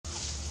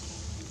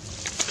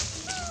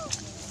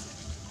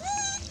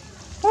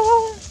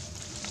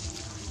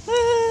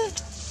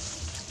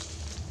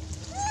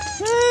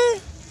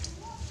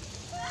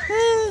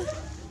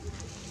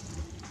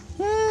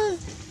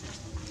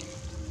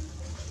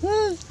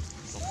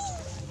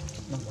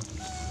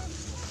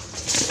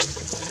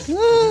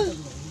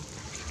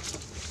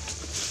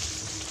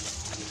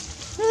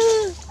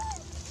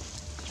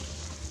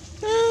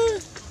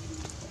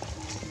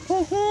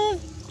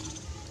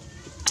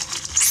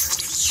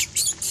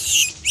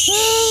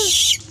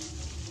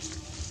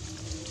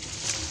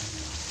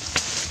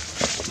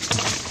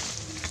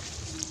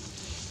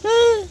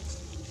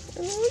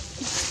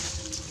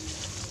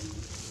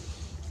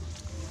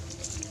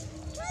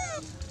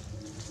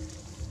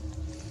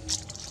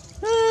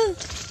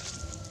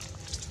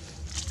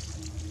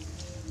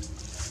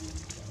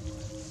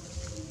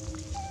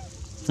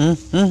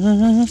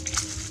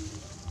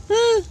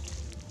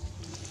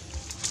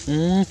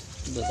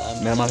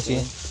Nè mà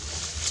xin.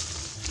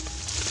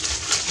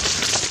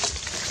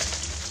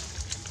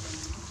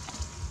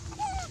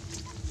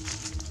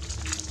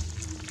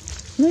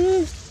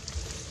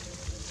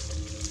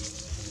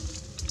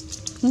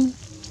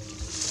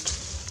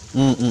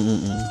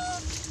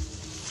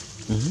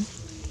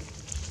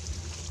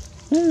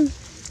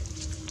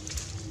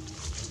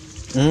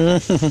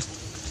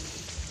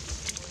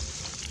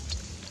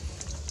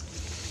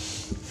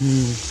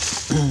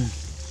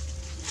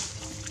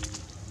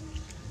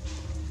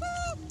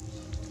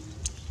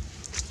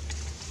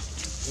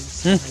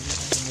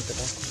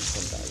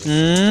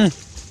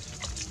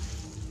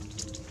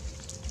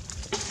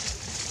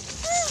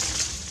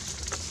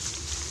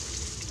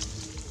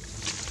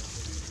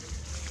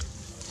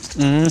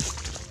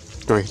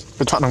 Rồi,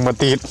 phải chọn bằng một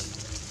tít.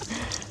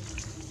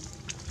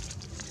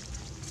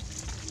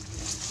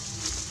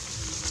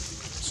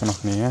 Senang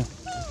nih ya.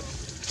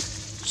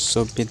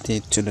 So pretty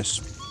to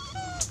this.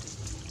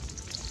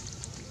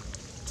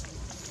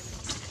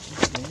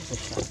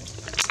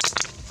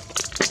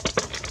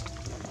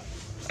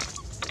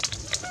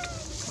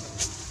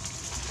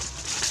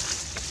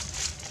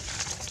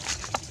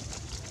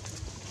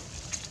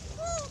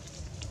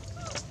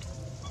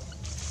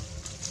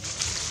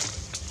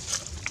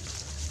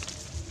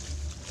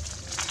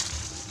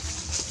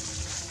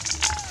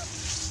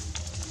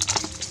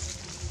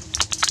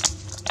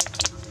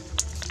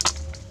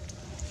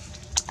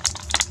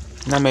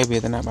 Nó mê về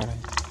tới nào bà này.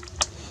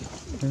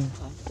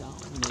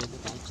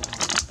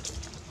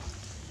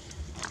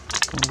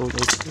 Không đủ để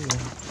chứ.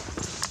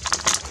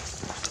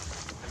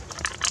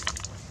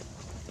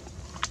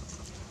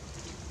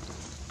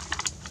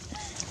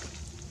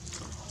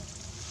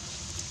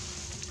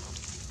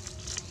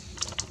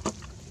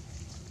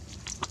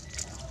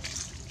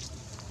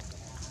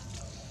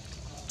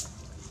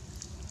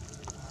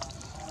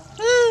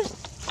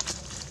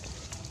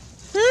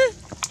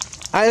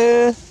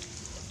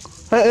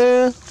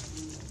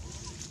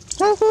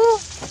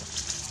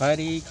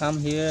 Heidi,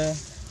 come here.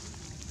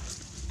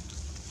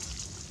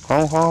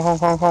 Không.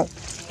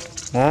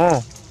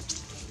 Ồ.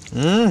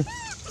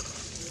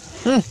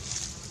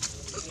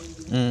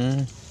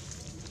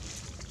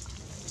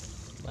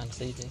 Bạn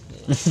xí thế.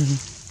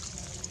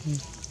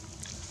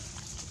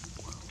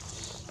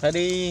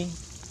 Heidi.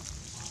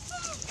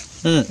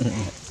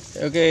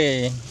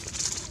 Okay.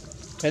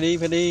 Heidi.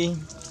 Heidi.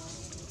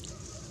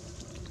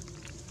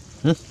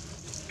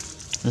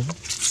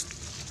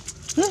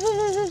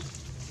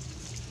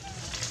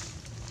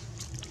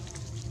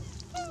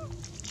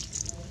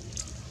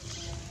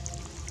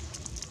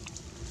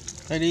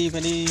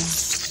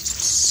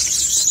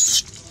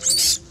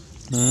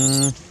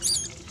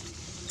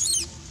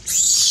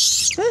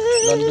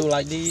 Don't do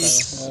like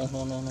this.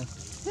 No.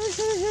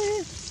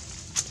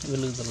 We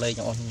lose the leg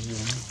on you.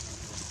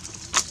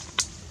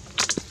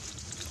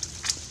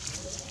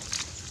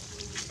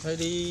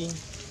 Heidi.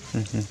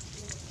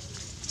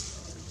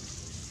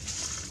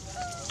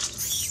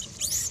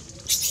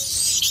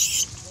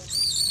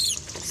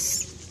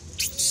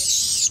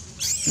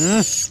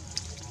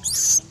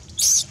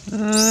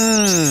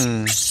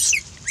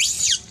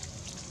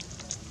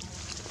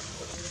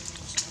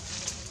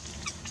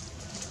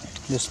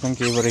 This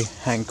monkey very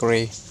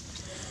hungry.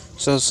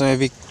 So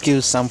we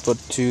give some food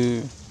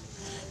to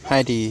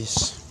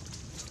Heidi's.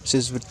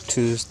 She's with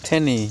too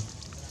tiny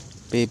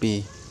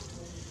baby.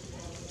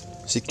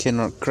 She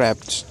cannot grab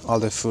all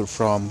the food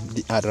from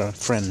the other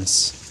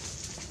friends.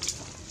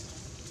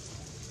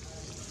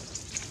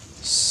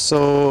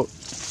 So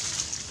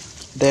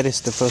that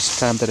is the first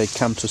time that I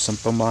come to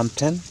Sampa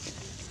Mountain.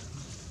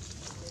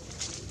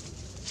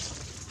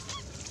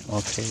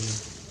 Okay,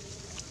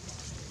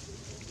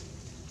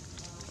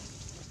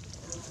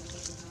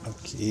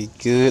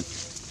 good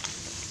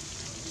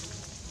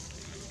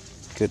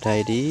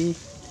Heidi.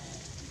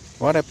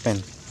 What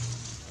happened?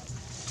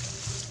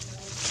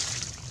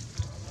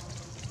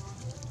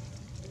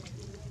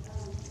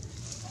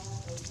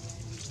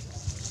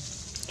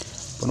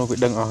 Nó bị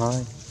đừng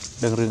ở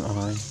đừng rừng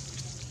ở.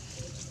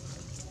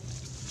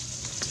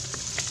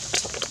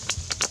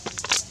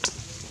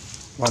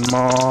 One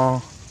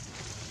more.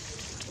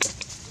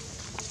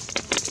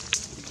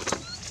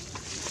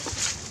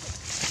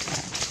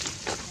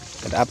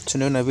 At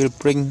afternoon I will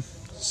bring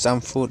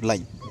some food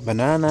like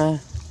banana,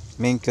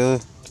 mango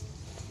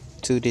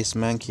to this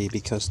monkey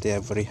because they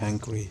are very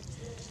hungry.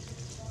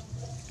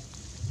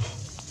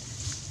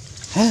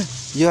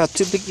 You are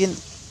too big in.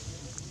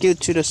 Give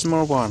to the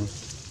small one.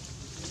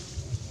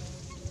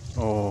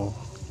 Oh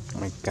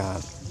my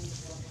God.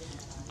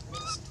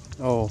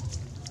 Oh.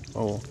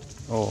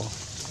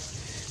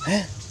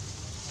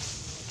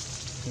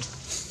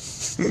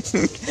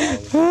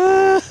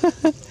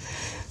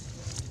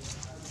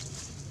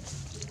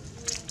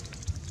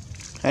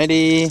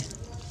 Heidi.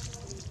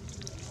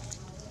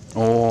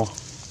 Oh,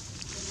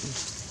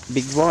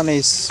 big one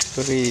is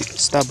very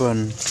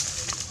stubborn.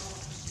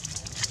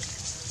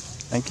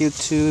 Thank you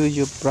to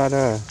your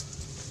brother.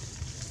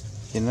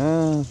 You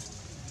know.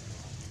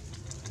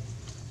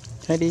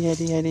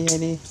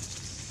 Heidi.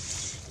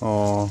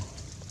 Oh,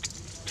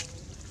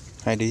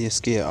 Heidi is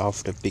scared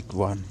of the big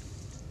one.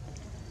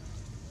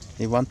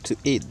 He want to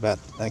eat, but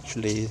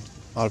actually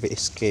always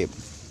escape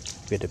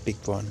with the big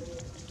one.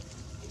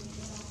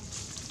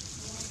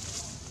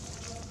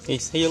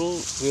 His heel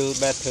will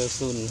better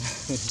soon.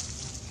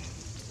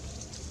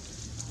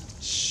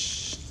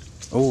 Shh.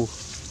 Oh.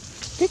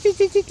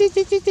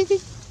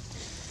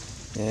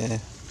 Yeah,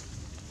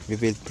 we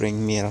will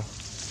bring meal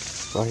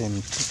for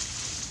him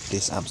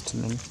this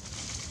afternoon.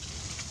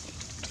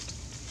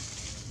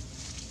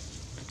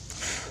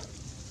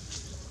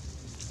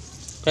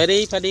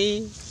 Paddy,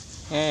 Paddy.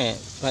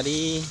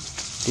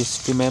 This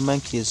female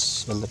monkey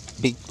is a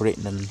big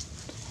pregnant.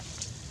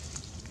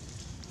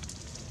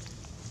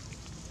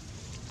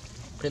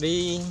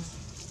 Paddy.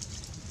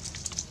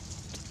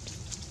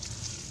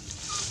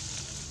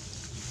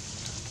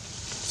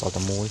 Sao ta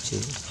muối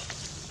chứ?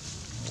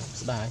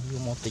 Đài vô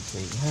một tịch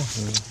vậy ha.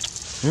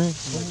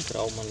 Không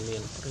trâu mà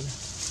liền rồi.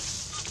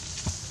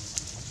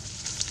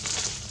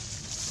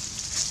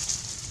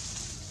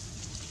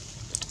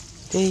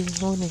 Đi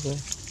ngồi này kìa.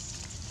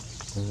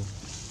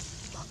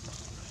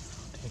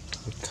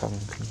 Không.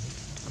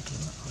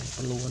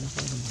 Luôn nó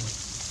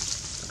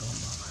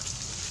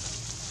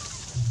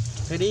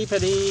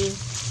Paddy.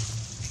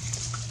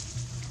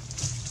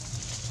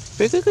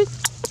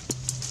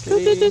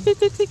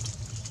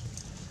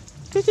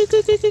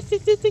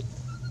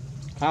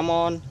 Come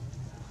on.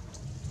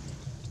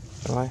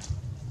 Rồi.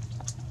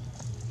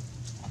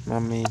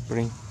 Mommy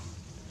bring.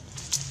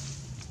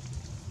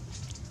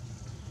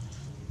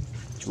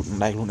 Chút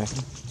đây luôn này,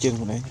 chân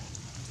luôn này.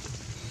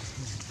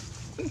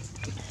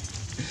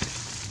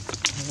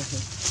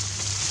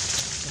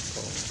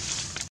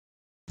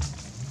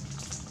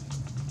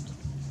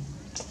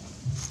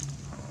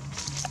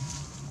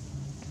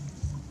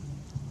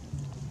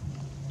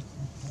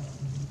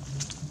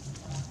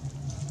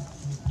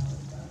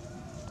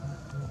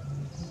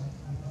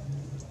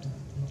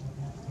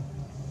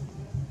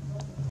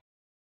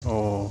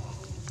 Oh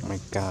my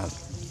god.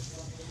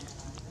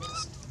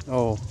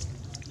 Oh.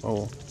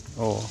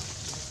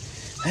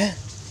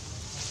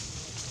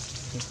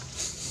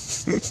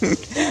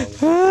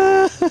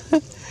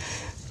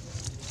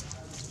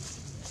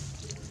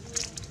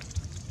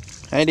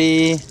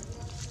 Heidi.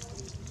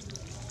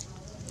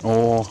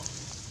 Oh.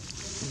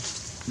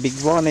 Big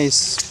one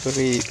is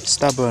very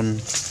stubborn.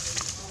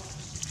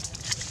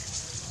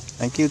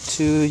 Thank you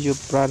to your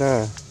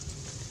brother.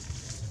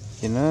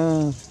 You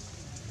know.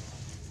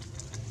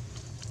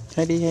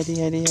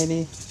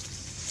 Heidi.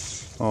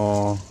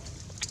 Oh.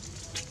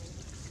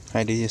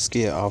 Heidi is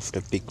scared of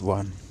the big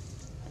one.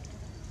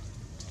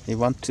 He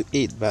want to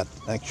eat, but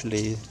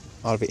actually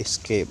always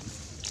escape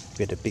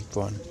with the big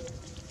one.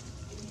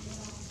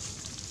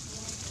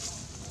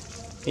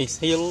 His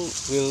heel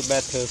will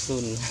better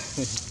soon.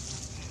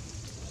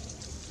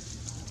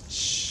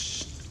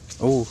 Shh.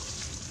 Oh.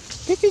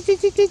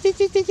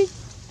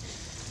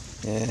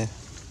 Yeah,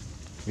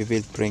 we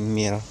will bring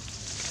meal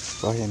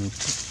for him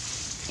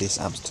this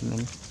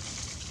afternoon.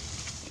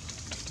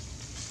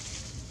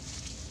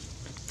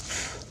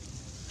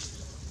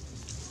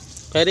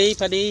 Paddy.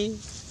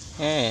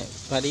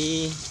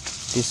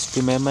 This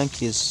female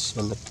monkey is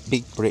a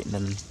big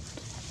pregnant.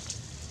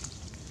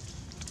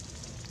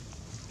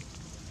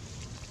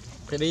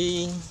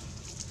 Paddy.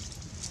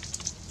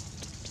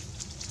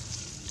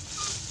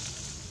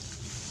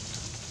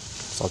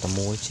 Sao ta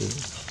muối chứ?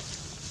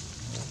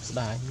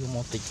 Đài vô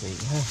một tịch vậy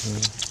ha.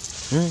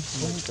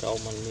 Không trâu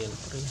mà liền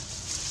rồi.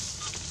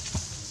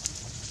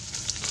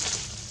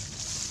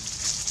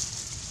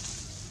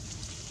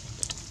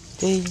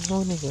 Đi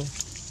ngồi này kìa.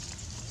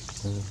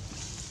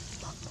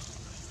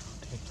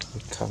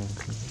 Không.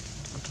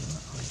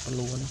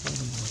 Luôn nó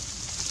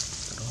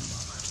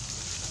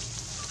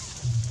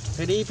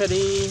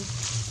Paddy.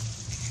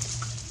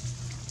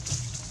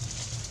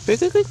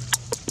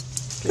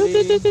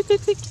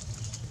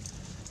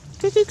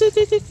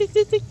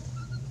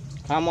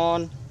 Come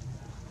on.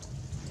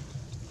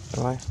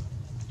 Rồi.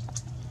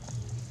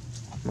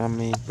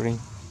 Mommy bring.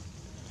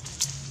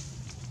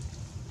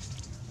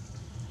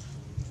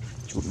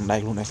 Chút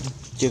đây luôn này,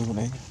 chân luôn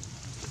này.